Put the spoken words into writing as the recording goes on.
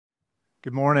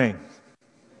Good morning.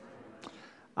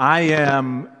 I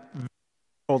am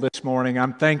thankful this morning.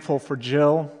 I'm thankful for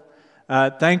Jill,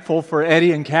 thankful for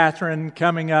Eddie and Catherine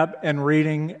coming up and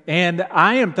reading, and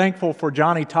I am thankful for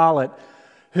Johnny Tollett,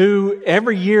 who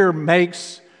every year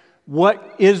makes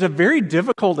what is a very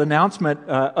difficult announcement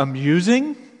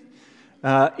amusing,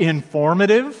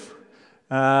 informative,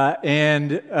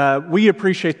 and we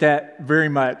appreciate that very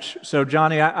much. So,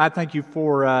 Johnny, I thank you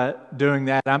for doing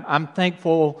that. I'm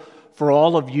thankful for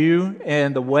all of you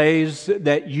and the ways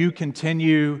that you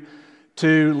continue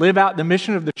to live out the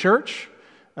mission of the church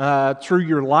through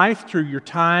your life, through your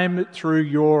time, through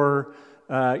your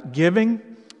giving.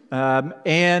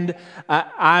 And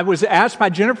I was asked by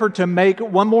Jennifer to make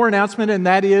one more announcement, and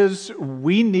that is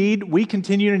we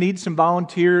continue to need some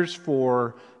volunteers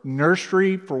for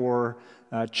nursery, for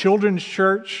children's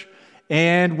church,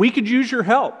 and we could use your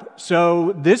help.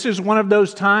 So this is one of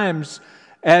those times,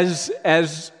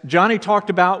 as Johnny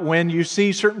talked about, when you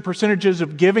see certain percentages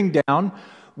of giving down,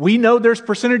 we know there's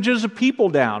percentages of people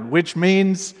down, which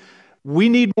means we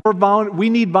need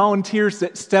volunteers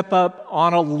that step up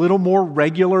on a little more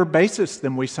regular basis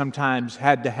than we sometimes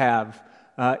had to have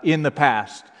in the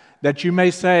past. That you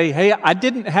may say, hey, I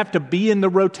didn't have to be in the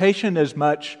rotation as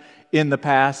much in the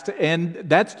past, and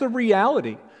that's the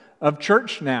reality of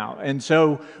church now. And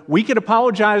so we can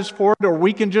apologize for it, or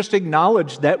we can just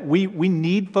acknowledge that we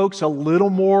need folks a little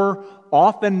more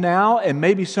often now, and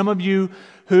maybe some of you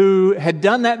who had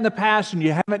done that in the past and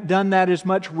you haven't done that as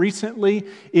much recently,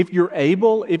 if you're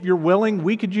able, if you're willing,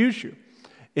 we could use you.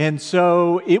 And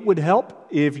so it would help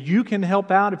if you can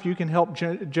help out, if you can help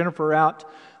Jennifer out.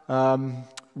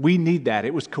 We need that.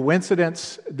 It was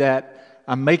coincidence that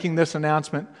I'm making this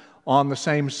announcement on the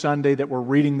same Sunday that we're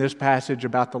reading this passage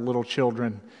about the little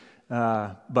children,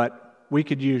 but we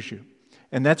could use you.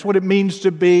 And that's what it means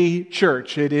to be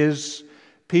church. It is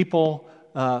people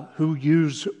who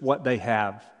use what they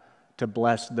have to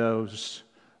bless those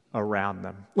around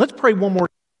them. Let's pray one more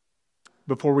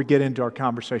before we get into our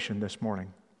conversation this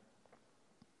morning.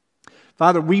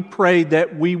 Father, we pray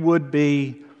that we would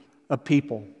be a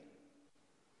people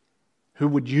who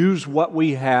would use what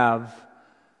we have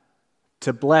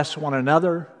to bless one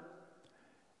another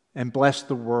and bless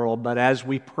the world. But as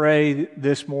we pray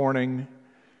this morning,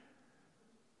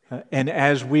 and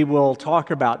as we will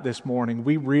talk about this morning,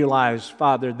 we realize,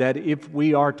 Father, that if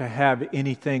we are to have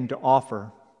anything to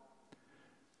offer,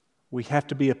 we have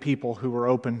to be a people who are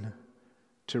open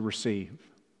to receive.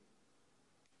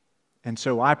 And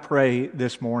so I pray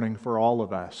this morning for all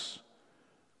of us,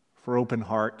 for open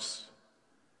hearts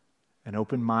and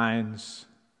open minds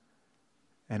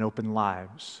and open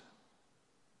lives.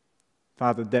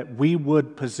 Father, that we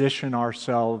would position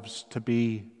ourselves to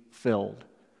be filled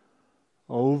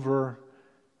over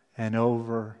and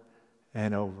over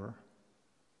and over,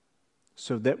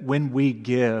 so that when we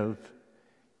give,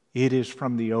 it is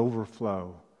from the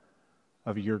overflow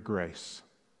of your grace.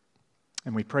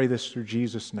 And we pray this through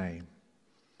Jesus' name.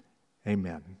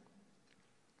 Amen.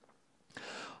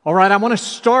 All right, I want to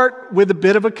start with a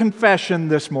bit of a confession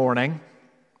this morning.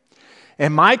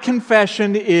 And my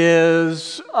confession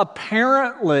is,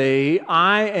 apparently,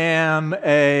 I am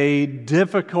a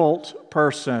difficult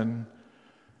person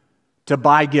to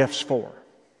buy gifts for.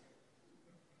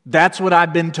 That's what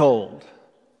I've been told.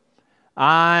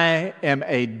 I am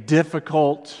a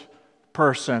difficult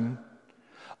person.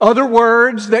 Other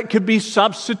words that could be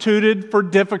substituted for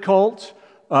difficult,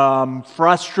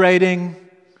 frustrating,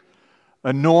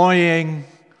 annoying.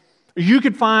 You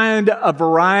could find a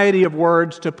variety of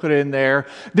words to put in there.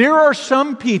 There are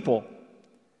some people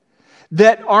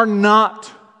that are not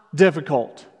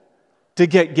difficult to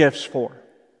get gifts for,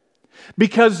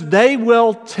 because they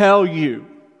will tell you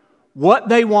what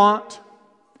they want,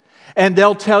 and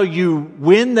they'll tell you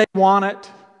when they want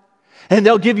it, and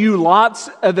they'll give you lots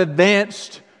of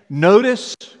advanced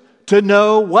notice to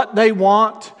know what they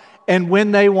want and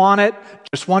when they want it.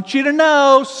 Just want you to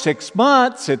know, 6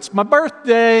 months, it's my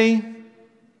birthday.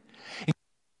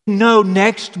 No,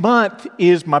 next month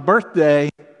is my birthday.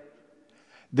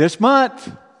 This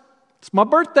month, it's my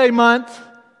birthday month.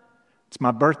 It's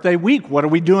my birthday week. What are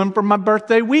we doing for my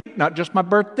birthday week? Not just my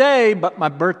birthday, but my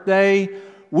birthday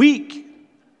week.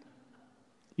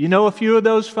 You know a few of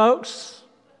those folks?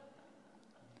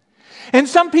 And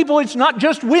some people, it's not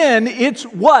just when, it's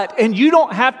what. And you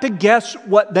don't have to guess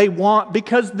what they want,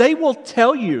 because they will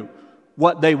tell you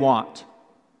what they want.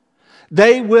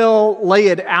 They will lay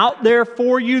it out there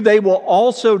for you. They will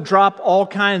also drop all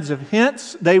kinds of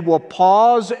hints. They will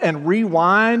pause and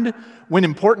rewind when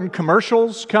important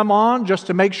commercials come on just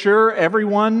to make sure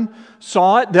everyone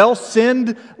saw it. They'll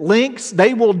send links.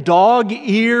 They will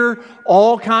dog-ear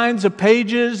all kinds of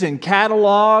pages and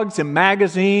catalogs and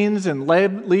magazines and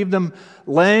leave them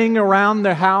laying around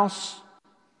their house.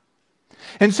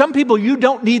 And some people, you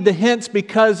don't need the hints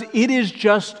because it is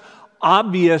just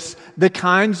obvious the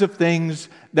kinds of things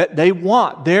that they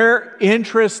want. Their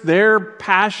interests, their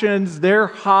passions, their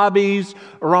hobbies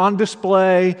are on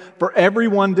display for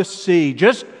everyone to see.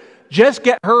 Just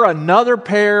get her another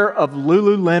pair of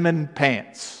Lululemon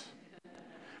pants.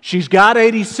 She's got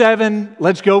 87,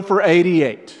 let's go for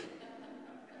 88.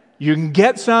 You can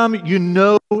get some, you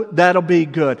know that'll be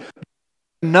good.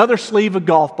 Another sleeve of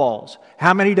golf balls.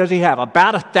 How many does he have?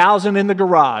 About 1,000 in the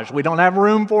garage. We don't have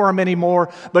room for them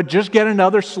anymore, but just get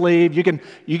another sleeve. You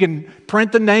can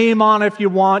print the name on it if you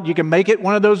want. You can make it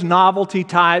one of those novelty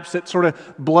types that sort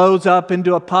of blows up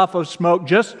into a puff of smoke.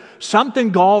 Just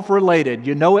something golf related.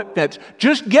 You know it fits.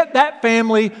 Just get that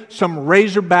family some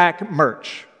Razorback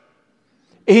merch.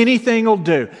 Anything will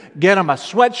do. Get them a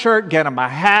sweatshirt, get them a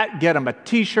hat, get them a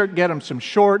t-shirt, get them some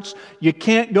shorts. You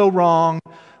can't go wrong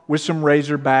with some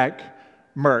Razorback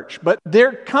merch. But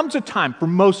there comes a time for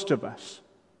most of us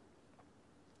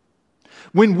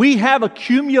when we have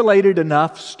accumulated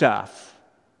enough stuff.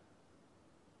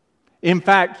 In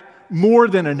fact, more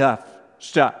than enough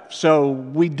stuff. So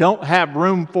we don't have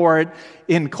room for it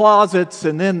in closets,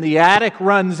 and then the attic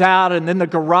runs out, and then the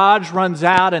garage runs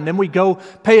out, and then we go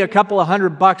pay a couple of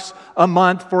 $100 a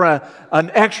month for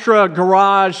an extra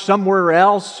garage somewhere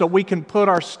else so we can put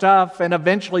our stuff, and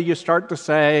eventually you start to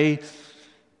say,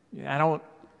 I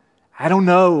don't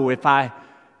know if I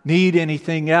need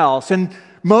anything else. And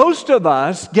most of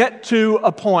us get to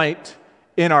a point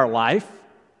in our life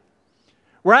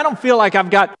where I don't feel like I've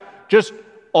got just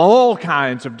all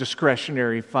kinds of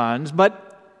discretionary funds, but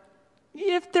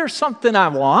if there's something I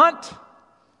want,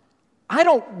 I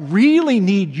don't really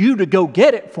need you to go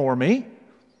get it for me.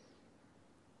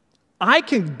 I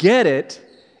can get it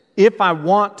if I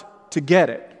want to get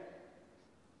it.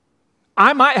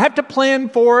 I might have to plan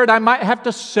for it, I might have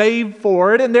to save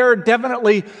for it, and there are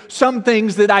definitely some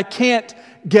things that I can't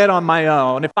get on my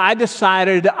own. If I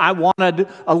decided I wanted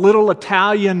a little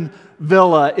Italian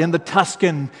villa in the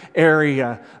Tuscan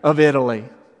area of Italy,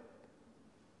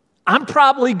 I'm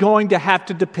probably going to have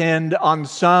to depend on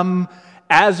some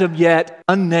as of yet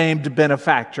unnamed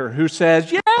benefactor who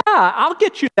says, yeah, I'll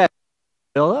get you that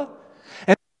villa.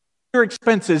 And your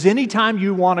expenses anytime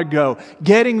you want to go,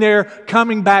 getting there,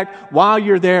 coming back while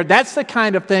you're there, that's the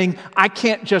kind of thing I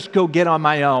can't just go get on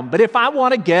my own. But if I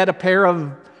want to get a pair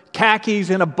of khakis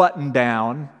and a button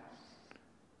down,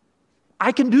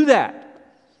 I can do that.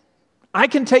 I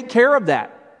can take care of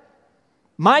that.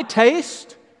 My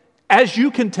taste, as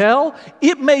you can tell,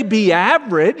 it may be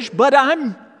average, but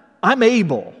I'm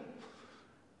able.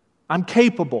 I'm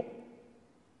capable.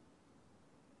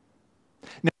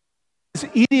 Now,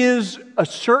 it is a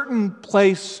certain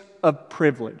place of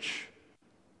privilege.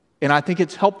 And I think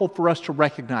it's helpful for us to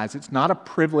recognize it's not a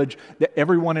privilege that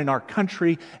everyone in our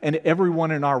country and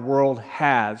everyone in our world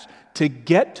has to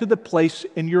get to the place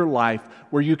in your life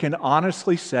where you can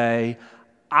honestly say,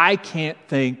 I can't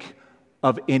think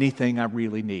of anything I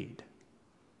really need.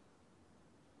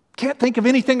 Can't think of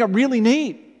anything I really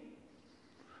need.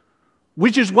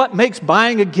 Which is what makes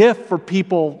buying a gift for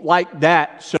people like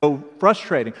that so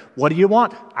frustrating. What do you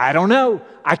want? I don't know.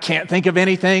 I can't think of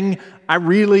anything I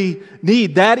really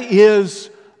need. That is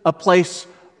a place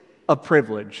of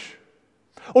privilege.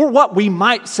 Or what we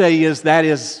might say is that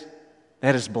is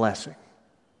blessing.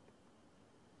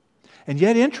 And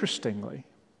yet, interestingly,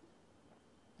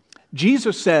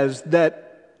 Jesus says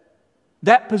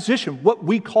that position, what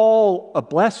we call a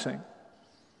blessing,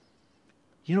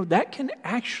 that can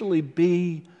actually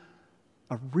be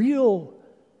a real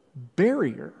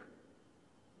barrier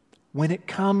when it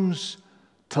comes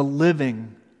to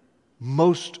living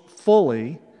most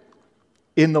fully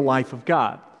in the life of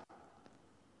God.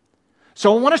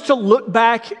 So I want us to look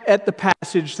back at the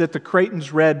passage that the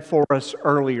Creighton's read for us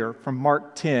earlier from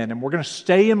Mark 10. And we're going to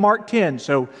stay in Mark 10.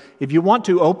 So if you want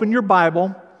to, open your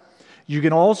Bible. You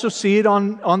can also see it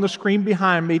on the screen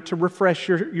behind me to refresh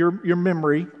your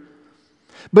memory.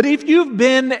 But if you've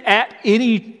been at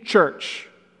any church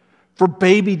for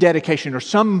baby dedication or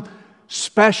some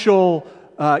special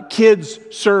kids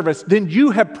service, then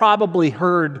you have probably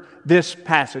heard this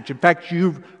passage. In fact,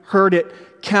 you've heard it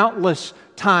countless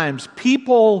times.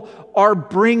 People are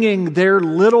bringing their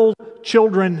little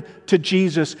children to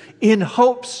Jesus in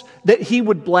hopes that He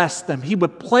would bless them. He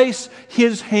would place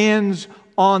His hands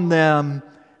on them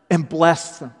and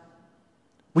bless them.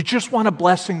 We just want a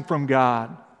blessing from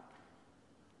God.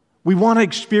 We want to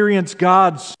experience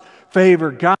God's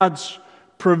favor, God's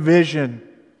provision,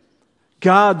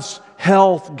 God's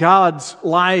health, God's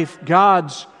life,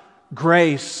 God's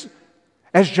grace.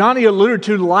 As Johnny alluded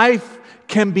to, life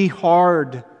can be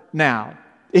hard now.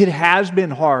 It has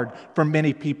been hard for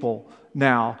many people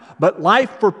now. But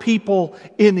life for people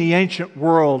in the ancient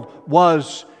world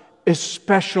was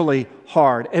especially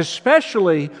hard,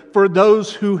 especially for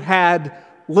those who had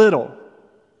little.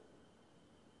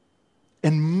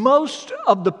 And most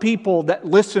of the people that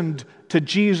listened to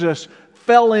Jesus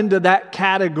fell into that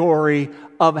category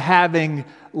of having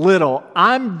little.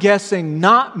 I'm guessing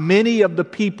not many of the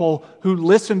people who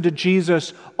listened to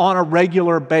Jesus on a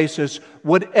regular basis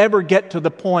would ever get to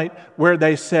the point where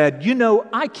they said, you know,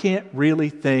 I can't really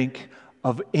think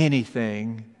of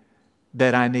anything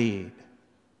that I need.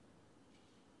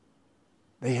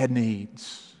 They had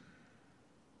needs.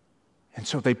 And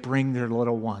so they bring their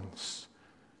little ones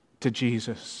to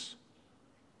Jesus.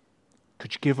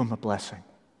 Could you give them a blessing?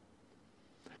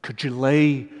 Could you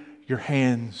lay your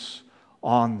hands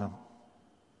on them?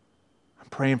 I'm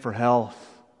praying for health.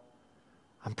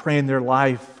 I'm praying their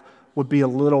life would be a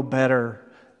little better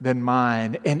than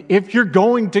mine. And if you're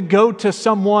going to go to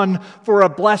someone for a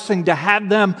blessing, to have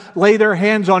them lay their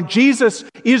hands on, Jesus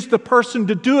is the person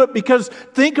to do it, because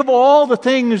think of all the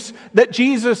things that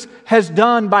Jesus has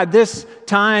done by this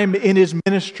time in His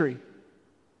ministry.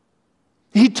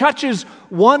 He touches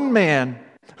one man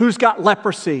who's got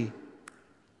leprosy,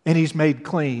 and he's made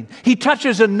clean. He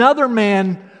touches another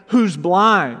man who's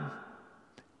blind,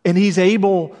 and he's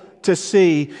able to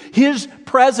see. His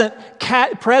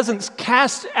presence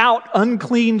casts out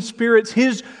unclean spirits.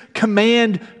 His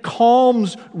command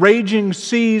calms raging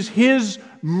seas. His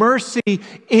mercy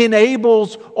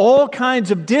enables all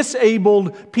kinds of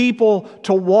disabled people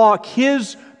to walk.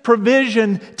 His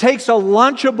provision takes a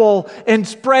Lunchable and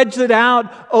spreads it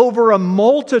out over a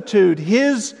multitude.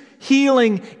 His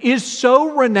healing is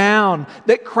so renowned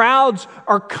that crowds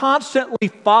are constantly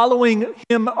following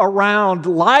Him around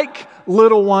like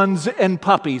little ones and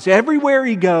puppies everywhere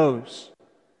He goes.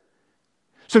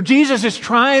 So Jesus is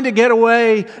trying to get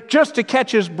away just to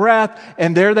catch His breath,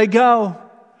 and there they go.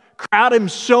 Crowd Him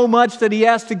so much that He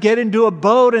has to get into a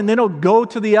boat, and then He'll go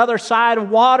to the other side of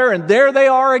water, and there they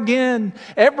are again.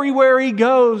 Everywhere He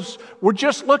goes, we're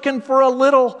just looking for a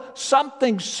little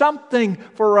something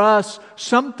for us,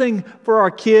 something for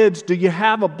our kids. Do you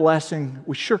have a blessing?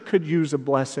 We sure could use a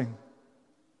blessing.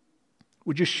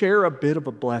 Would you share a bit of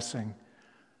a blessing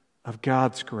of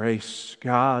God's grace,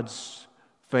 God's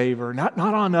favor, not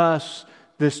on us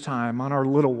this time, on our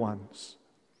little ones?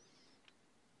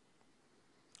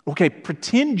 Okay,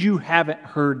 pretend you haven't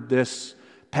heard this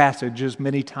passage as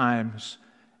many times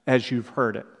as you've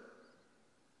heard it.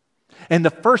 And the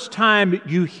first time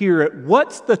you hear it,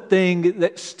 what's the thing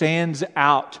that stands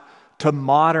out to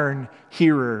modern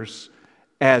hearers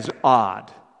as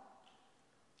odd,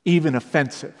 even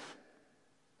offensive?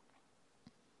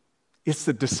 It's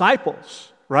the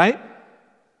disciples, right?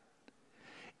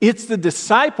 It's the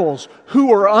disciples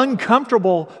who are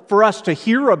uncomfortable for us to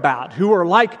hear about, who are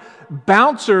like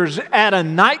bouncers at a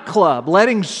nightclub,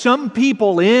 letting some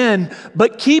people in,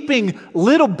 but keeping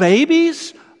little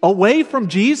babies away from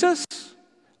Jesus.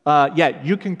 Yeah,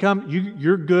 you can come.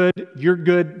 You're good. You're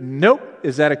good. Nope.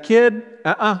 Is that a kid?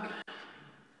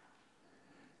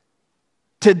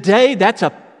 Today, that's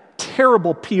a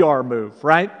terrible PR move,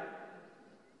 right?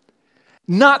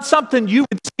 Not something you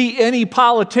would see any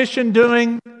politician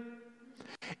doing.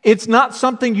 It's not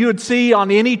something you would see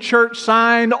on any church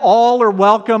sign. All are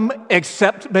welcome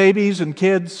except babies and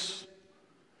kids.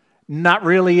 Not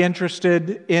really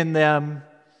interested in them.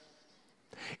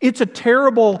 It's a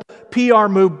terrible PR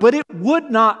move, but it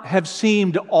would not have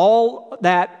seemed all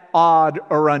that odd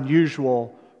or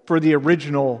unusual for the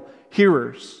original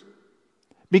hearers.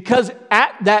 Because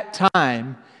at that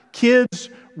time, kids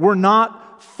were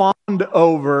not fawned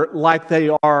over like they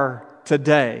are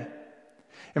today.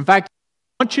 In fact,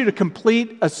 I want you to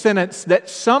complete a sentence that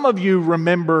some of you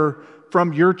remember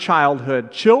from your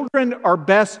childhood. Children are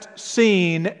best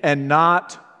seen and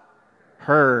not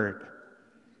heard.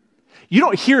 You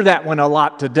don't hear that one a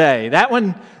lot today. That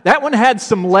one had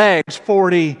some legs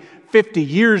 40, 50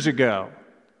 years ago.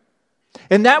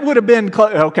 And that would have been,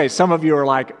 okay, some of you are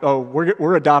like, oh,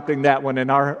 we're adopting that one in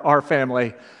our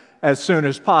family as soon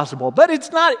as possible. But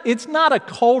it's not a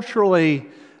culturally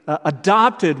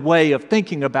adopted way of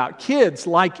thinking about kids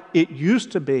like it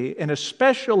used to be, and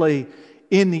especially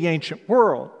in the ancient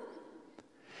world.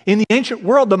 In the ancient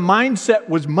world, the mindset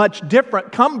was much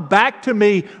different. Come back to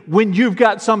me when you've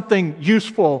got something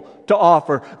useful to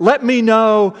offer. Let me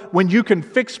know when you can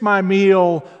fix my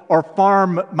meal or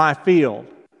farm my field.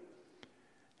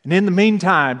 And in the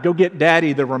meantime, go get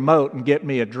Daddy the remote and get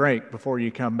me a drink before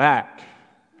you come back.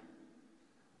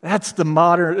 That's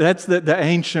the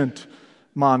ancient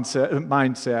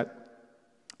mindset.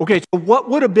 Okay, so what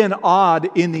would have been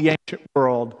odd in the ancient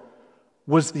world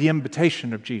was the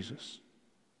invitation of Jesus.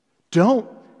 Don't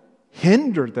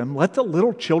hinder them. Let the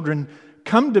little children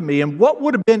come to me. And what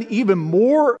would have been even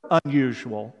more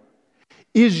unusual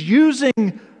is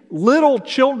using little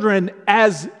children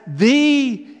as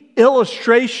the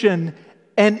illustration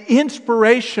and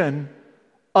inspiration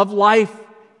of life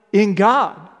in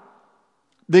God.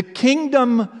 The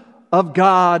kingdom of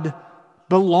God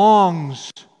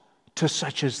belongs to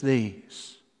such as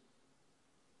these.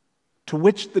 To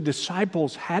which the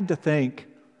disciples had to think,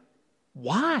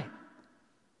 why?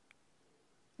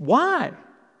 Why?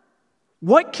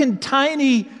 What can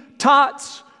tiny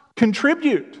tots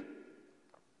contribute?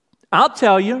 I'll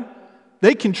tell you,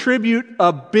 they contribute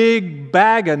a big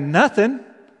bag of nothing.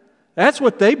 That's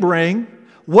what they bring.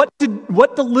 What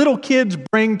the little kids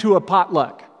bring to a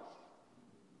potluck?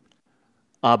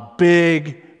 A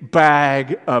big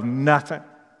bag of nothing.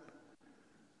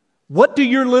 What do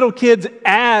your little kids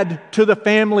add to the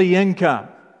family income?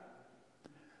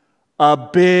 A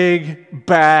big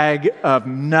bag of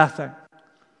nothing.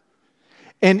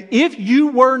 And if you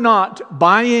were not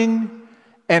buying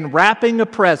and wrapping a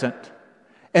present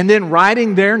and then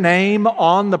writing their name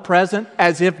on the present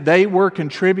as if they were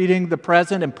contributing the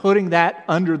present and putting that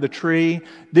under the tree,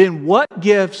 then what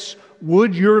gifts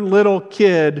would your little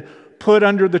kid put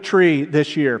under the tree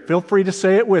this year? Feel free to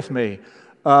say it with me.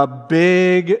 A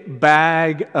big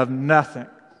bag of nothing.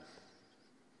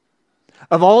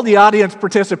 Of all the audience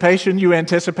participation you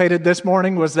anticipated this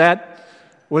morning, was that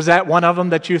one of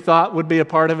them that you thought would be a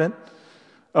part of it?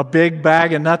 A big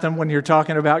bag of nothing when you're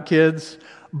talking about kids?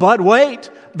 But wait,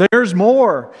 there's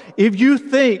more. If you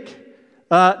think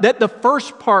that the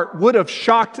first part would have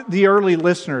shocked the early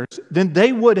listeners, then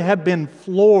they would have been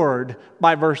floored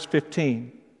by verse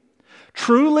 15.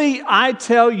 Truly, I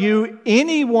tell you,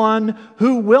 anyone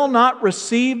who will not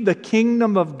receive the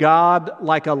kingdom of God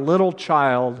like a little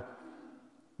child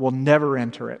will never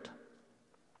enter it.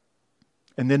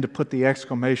 And then to put the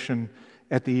exclamation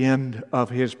at the end of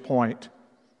his point,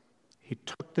 he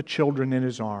took the children in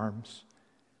his arms,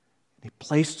 he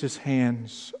placed his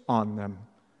hands on them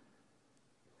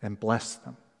and blessed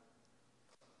them.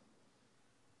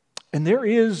 And there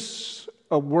is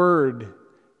a word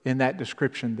in that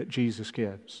description that Jesus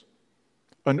gives.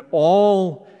 An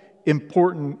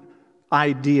all-important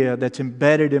idea that's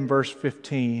embedded in verse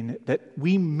 15 that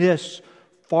we miss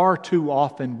far too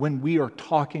often when we are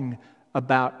talking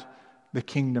about the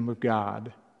kingdom of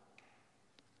God.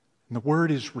 And the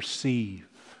word is receive.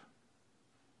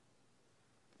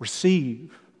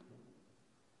 Receive.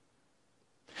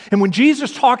 And when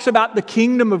Jesus talks about the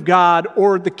kingdom of God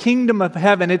or the kingdom of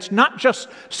heaven, it's not just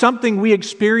something we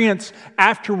experience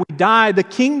after we die. The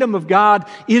kingdom of God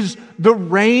is the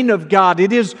reign of God.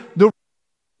 It is the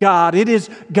God. It is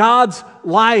God's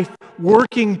life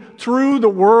working through the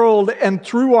world and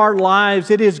through our lives.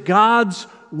 It is God's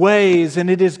ways and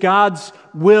it is God's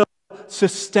will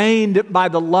sustained by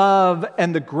the love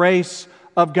and the grace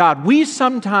of God. We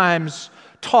sometimes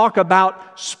talk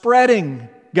about spreading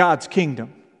God's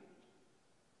kingdom.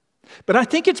 But I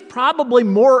think it's probably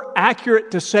more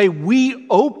accurate to say we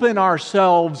open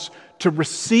ourselves to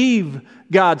receive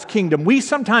God's kingdom. We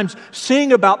sometimes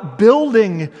sing about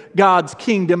building God's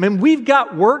kingdom, and we've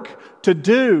got work to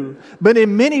do. But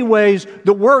in many ways,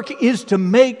 the work is to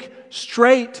make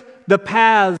straight the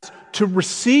paths to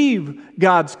receive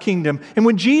God's kingdom. And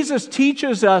when Jesus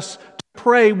teaches us to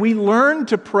pray, we learn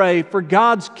to pray for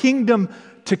God's kingdom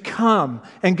to come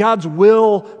and God's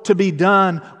will to be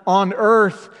done on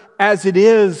earth as it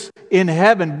is in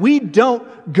heaven. We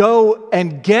don't go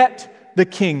and get the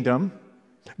kingdom.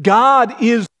 God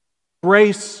is the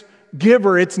grace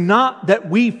giver. It's not that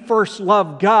we first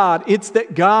loved God. It's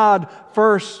that God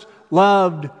first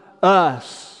loved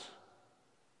us.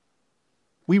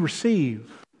 We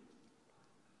receive.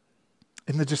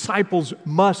 And the disciples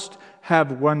must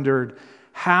have wondered,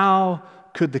 how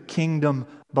could the kingdom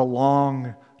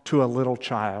belong to a little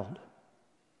child?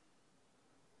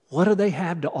 What do they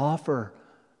have to offer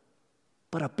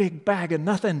but a big bag of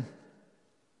nothing?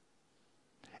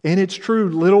 And it's true,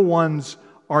 little ones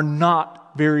are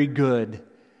not very good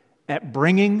at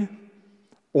bringing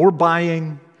or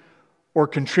buying or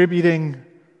contributing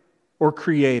or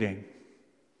creating.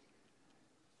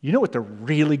 You know what they're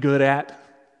really good at?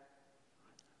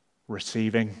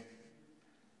 Receiving.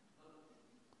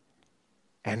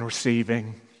 And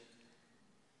receiving.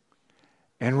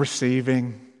 And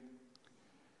receiving.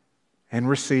 And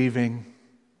receiving.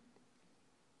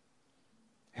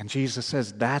 And Jesus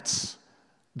says that's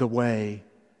the way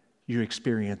you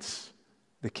experience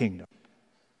the kingdom.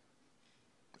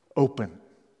 Open,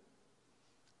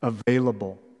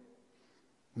 available,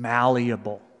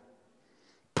 malleable,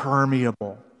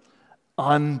 permeable,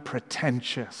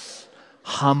 unpretentious,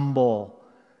 humble,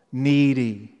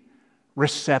 needy,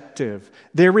 receptive.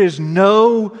 There is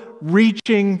no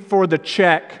reaching for the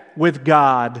check with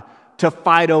God to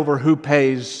fight over who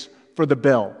pays for the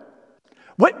bill.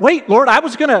 Wait, Lord, I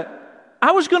was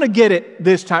gonna get it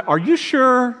this time. Are you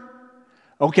sure?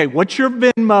 Okay, what's your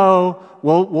Venmo?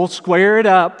 We'll square it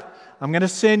up. I'm going to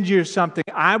send you something.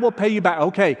 I will pay you back.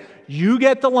 Okay, you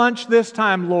get the lunch this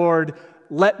time, Lord.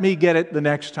 Let me get it the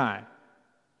next time.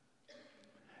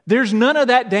 There's none of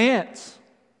that dance.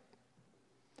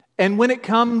 And when it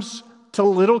comes to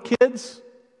little kids,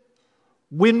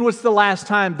 when was the last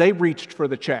time they reached for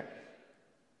the check?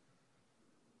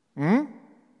 When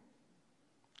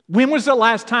was the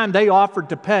last time they offered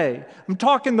to pay? I'm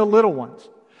talking the little ones.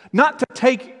 Not to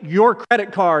take your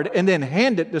credit card and then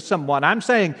hand it to someone. I'm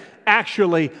saying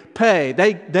actually pay.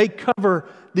 They cover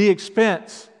the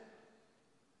expense.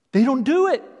 They don't do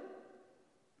it,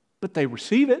 but they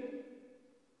receive it.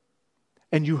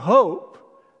 And you hope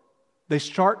they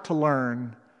start to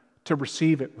learn to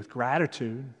receive it with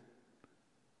gratitude.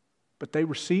 But they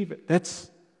receive it. That's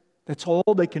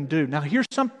all they can do. Now here's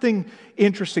something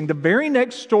interesting. The very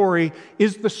next story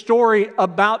is the story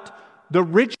about the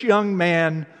rich young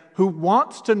man who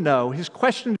wants to know, his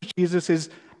question to Jesus is,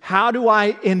 how do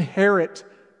I inherit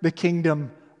the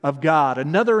kingdom of God?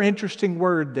 Another interesting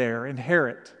word there,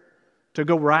 inherit, to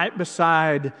go right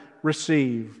beside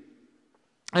receive.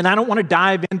 And I don't want to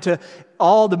dive into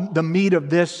all the meat of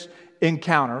this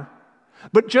encounter,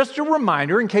 but just a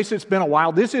reminder, in case it's been a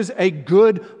while, this is a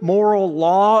good, moral,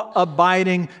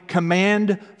 law-abiding,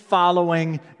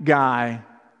 command-following guy.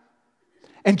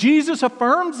 And Jesus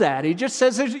affirms that. He just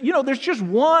says, there's just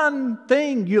one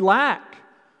thing you lack.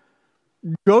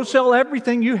 Go sell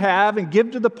everything you have and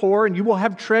give to the poor, and you will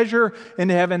have treasure in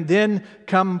heaven. Then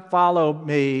come follow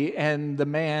me. And the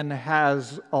man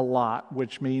has a lot,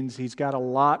 which means he's got a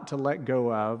lot to let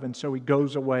go of. And so he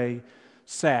goes away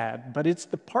sad. But it's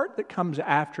the part that comes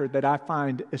after that I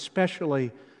find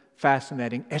especially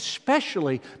fascinating,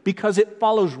 especially because it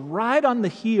follows right on the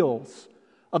heels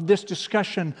of this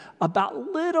discussion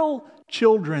about little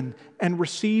children and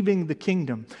receiving the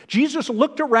kingdom. Jesus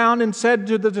looked around and said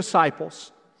to the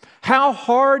disciples, how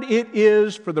hard it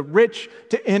is for the rich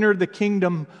to enter the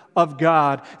kingdom of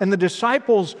God. And the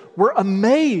disciples were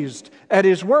amazed at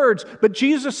his words. But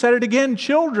Jesus said it again,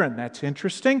 children, that's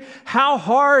interesting. How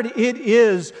hard it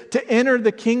is to enter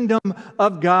the kingdom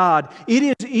of God. It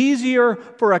is easier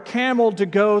for a camel to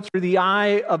go through the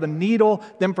eye of a needle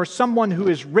than for someone who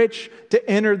is rich to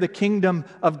enter the kingdom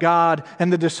of God.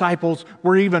 And the disciples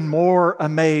were even more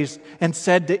amazed and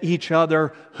said to each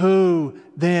other, who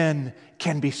then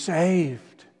can be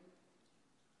saved?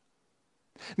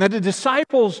 Now, the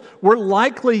disciples were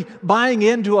likely buying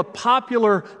into a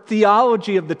popular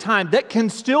theology of the time that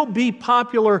can still be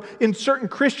popular in certain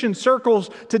Christian circles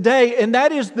today, and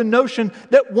that is the notion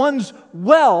that one's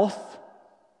wealth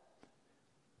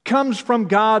comes from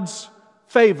God's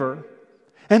favor.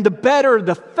 And the better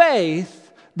the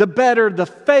faith, the better the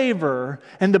favor,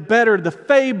 and the better the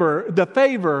favor,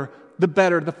 the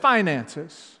better the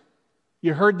finances.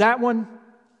 You heard that one?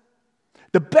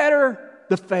 The better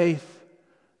the faith,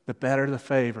 the better the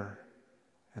favor,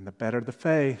 and the better the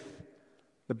faith,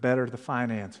 the better the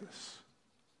finances.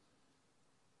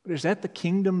 But is that the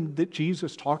kingdom that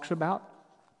Jesus talks about?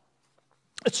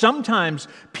 Sometimes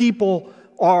people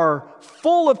are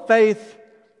full of faith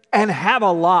and have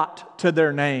a lot to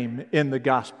their name in the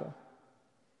gospel.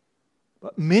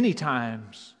 But many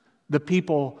times, the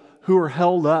people who are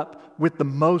held up with the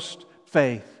most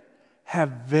faith have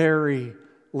very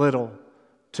little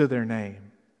to their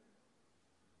name.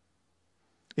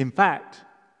 In fact,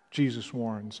 Jesus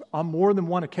warns, on more than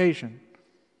one occasion,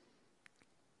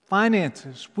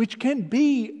 finances, which can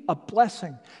be a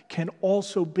blessing, can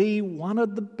also be one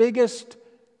of the biggest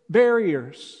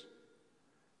barriers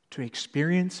to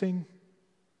experiencing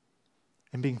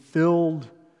and being filled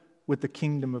with the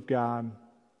kingdom of God.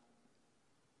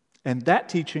 And that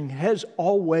teaching has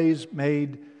always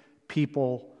made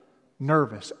people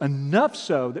nervous, enough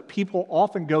so that people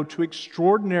often go to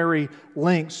extraordinary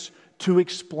lengths to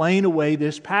explain away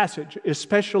this passage,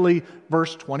 especially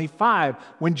verse 25,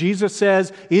 when Jesus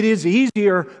says, "It is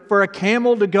easier for a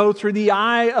camel to go through the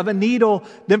eye of a needle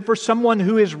than for someone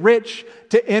who is rich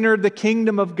to enter the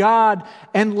kingdom of God."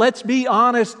 And let's be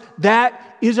honest,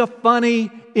 that is a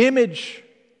funny image.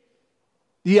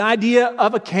 The idea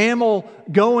of a camel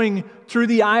going through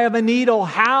the eye of a needle.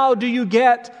 How do you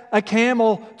get a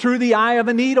camel through the eye of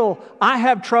a needle? I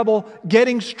have trouble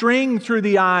getting string through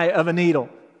the eye of a needle.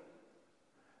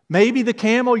 Maybe the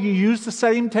camel, you use the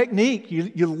same technique.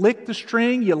 You lick the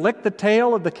string, you lick the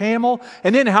tail of the camel,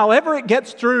 and then however it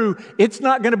gets through, it's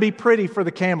not going to be pretty for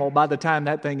the camel by the time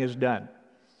that thing is done.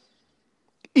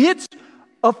 It's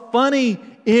a funny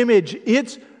image.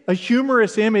 It's a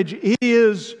humorous image. It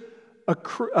is a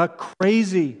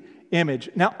crazy image.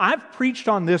 Now, I've preached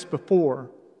on this before,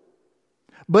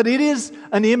 but it is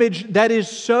an image that is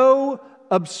so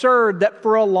absurd that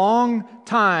for a long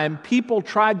time people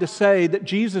tried to say that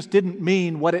Jesus didn't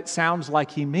mean what it sounds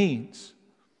like he means.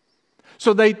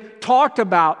 So they talked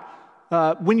about,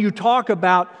 when you talk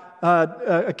about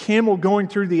a camel going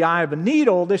through the eye of a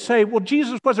needle, they say, well,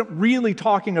 Jesus wasn't really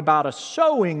talking about a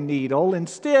sewing needle.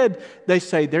 Instead, they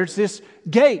say there's this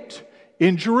gate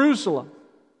in Jerusalem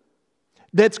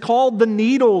that's called the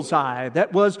Needle's Eye.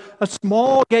 That was a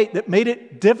small gate that made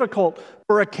it difficult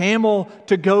for a camel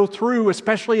to go through,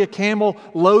 especially a camel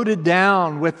loaded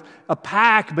down with a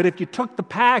pack. But if you took the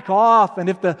pack off, and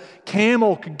if the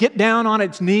camel could get down on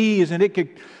its knees and it could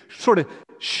sort of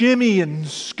shimmy and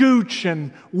scooch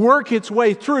and work its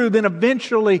way through, then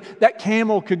eventually that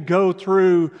camel could go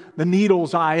through the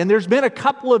needle's eye. And there's been a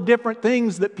couple of different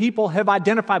things that people have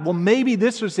identified. Well, maybe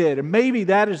this is it, and maybe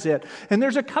that is it. And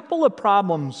there's a couple of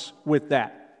problems with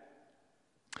that.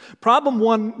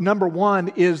 Number one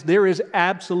is there is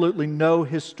absolutely no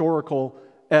historical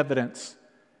evidence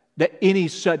that any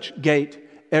such gate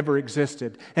ever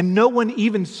existed. And no one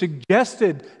even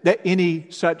suggested that any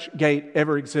such gate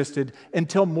ever existed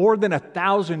until more than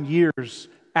 1,000 years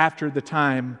after the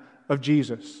time of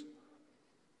Jesus.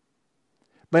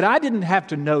 But I didn't have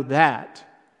to know that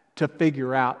to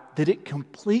figure out that it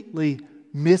completely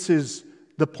misses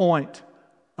the point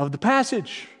of the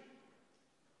passage.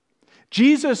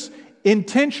 Jesus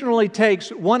intentionally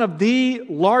takes one of the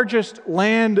largest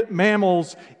land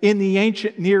mammals in the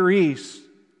ancient Near East,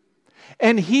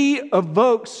 and he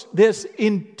evokes this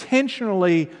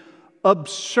intentionally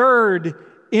absurd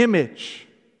image,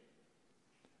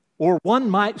 or one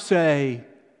might say,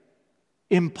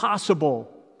 impossible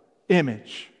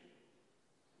image.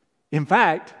 In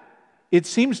fact, it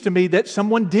seems to me that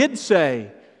someone did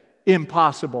say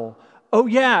impossible. Oh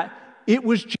yeah, it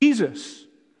was Jesus.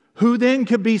 Who then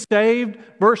could be saved?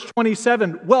 Verse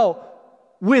 27, well,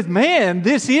 with man,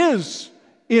 this is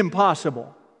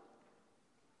impossible.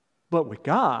 But with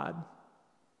God,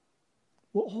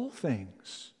 well, all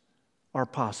things are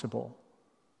possible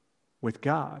with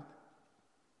God.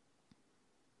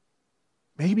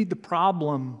 Maybe the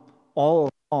problem all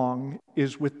along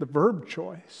is with the verb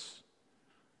choice.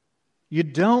 You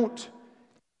don't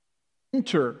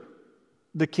enter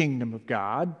the kingdom of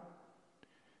God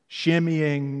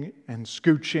shimmying and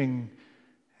scooching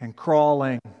and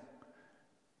crawling.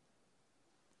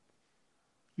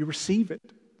 You receive it.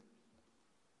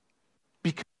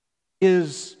 Because it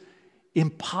is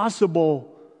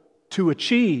impossible to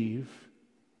achieve,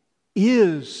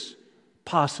 is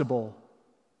possible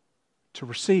to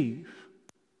receive.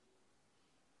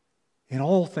 And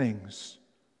all things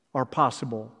are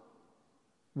possible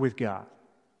with God.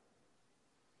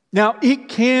 Now, it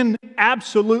can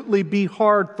absolutely be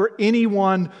hard for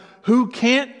anyone who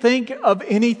can't think of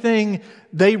anything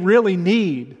they really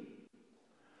need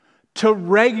to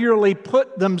regularly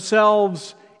put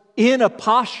themselves in a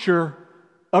posture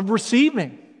of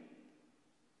receiving.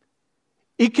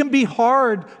 It can be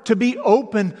hard to be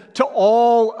open to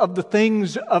all of the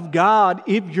things of God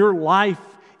if your life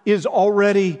is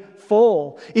already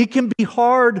full. It can be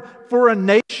hard for a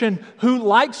nation who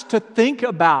likes to think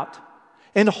about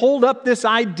and hold up this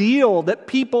ideal that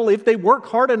people, if they work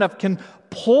hard enough, can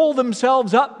pull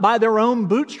themselves up by their own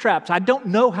bootstraps. I don't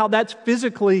know how that's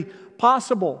physically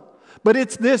possible, but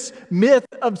it's this myth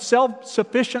of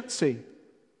self-sufficiency.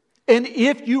 And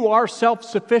if you are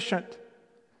self-sufficient,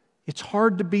 it's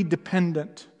hard to be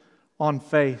dependent on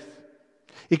faith.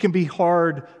 It can be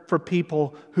hard for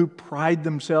people who pride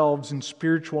themselves in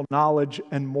spiritual knowledge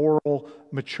and moral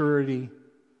maturity,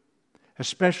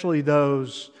 especially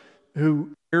those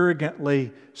who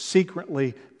arrogantly,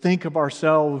 secretly think of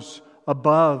ourselves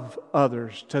above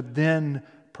others, to then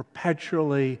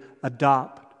perpetually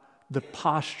adopt the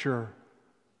posture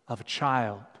of a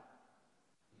child.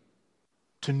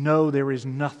 to know there is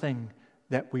nothing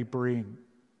that we bring.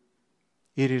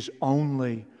 It is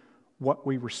only what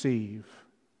we receive.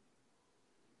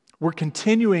 We're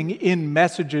continuing in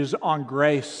messages on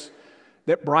grace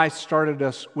that Bryce started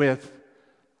us with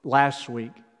last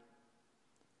week.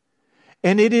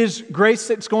 And it is grace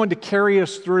that's going to carry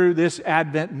us through this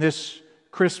Advent and this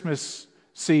Christmas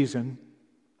season.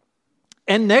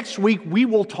 And next week we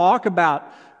will talk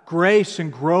about grace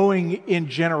and growing in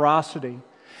generosity.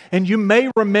 And you may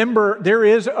remember there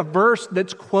is a verse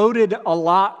that's quoted a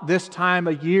lot this time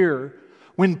of year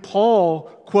when Paul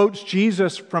quotes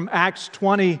Jesus from Acts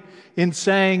 20 in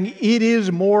saying, "It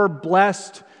is more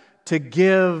blessed to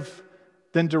give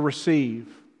than to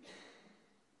receive."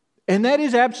 And that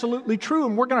is absolutely true,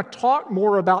 and we're going to talk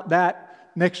more about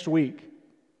that next week.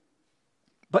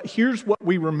 But here's what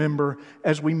we remember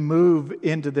as we move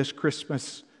into this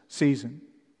Christmas season.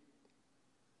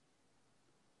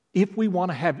 If we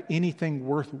want to have anything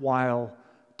worthwhile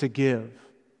to give,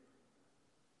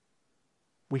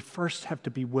 we first have to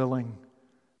be willing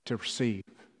to receive.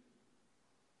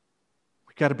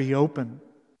 We've got to be open,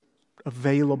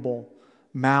 available,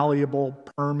 malleable,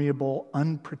 permeable,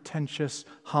 unpretentious,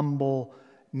 humble,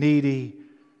 needy,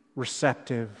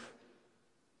 receptive.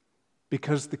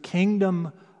 Because the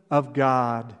kingdom of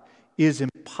God is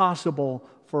impossible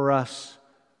for us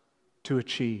to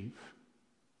achieve.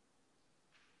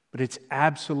 But it's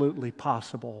absolutely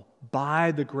possible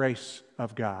by the grace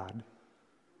of God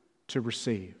to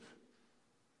receive.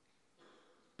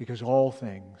 Because all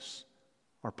things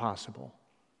are possible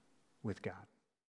with God.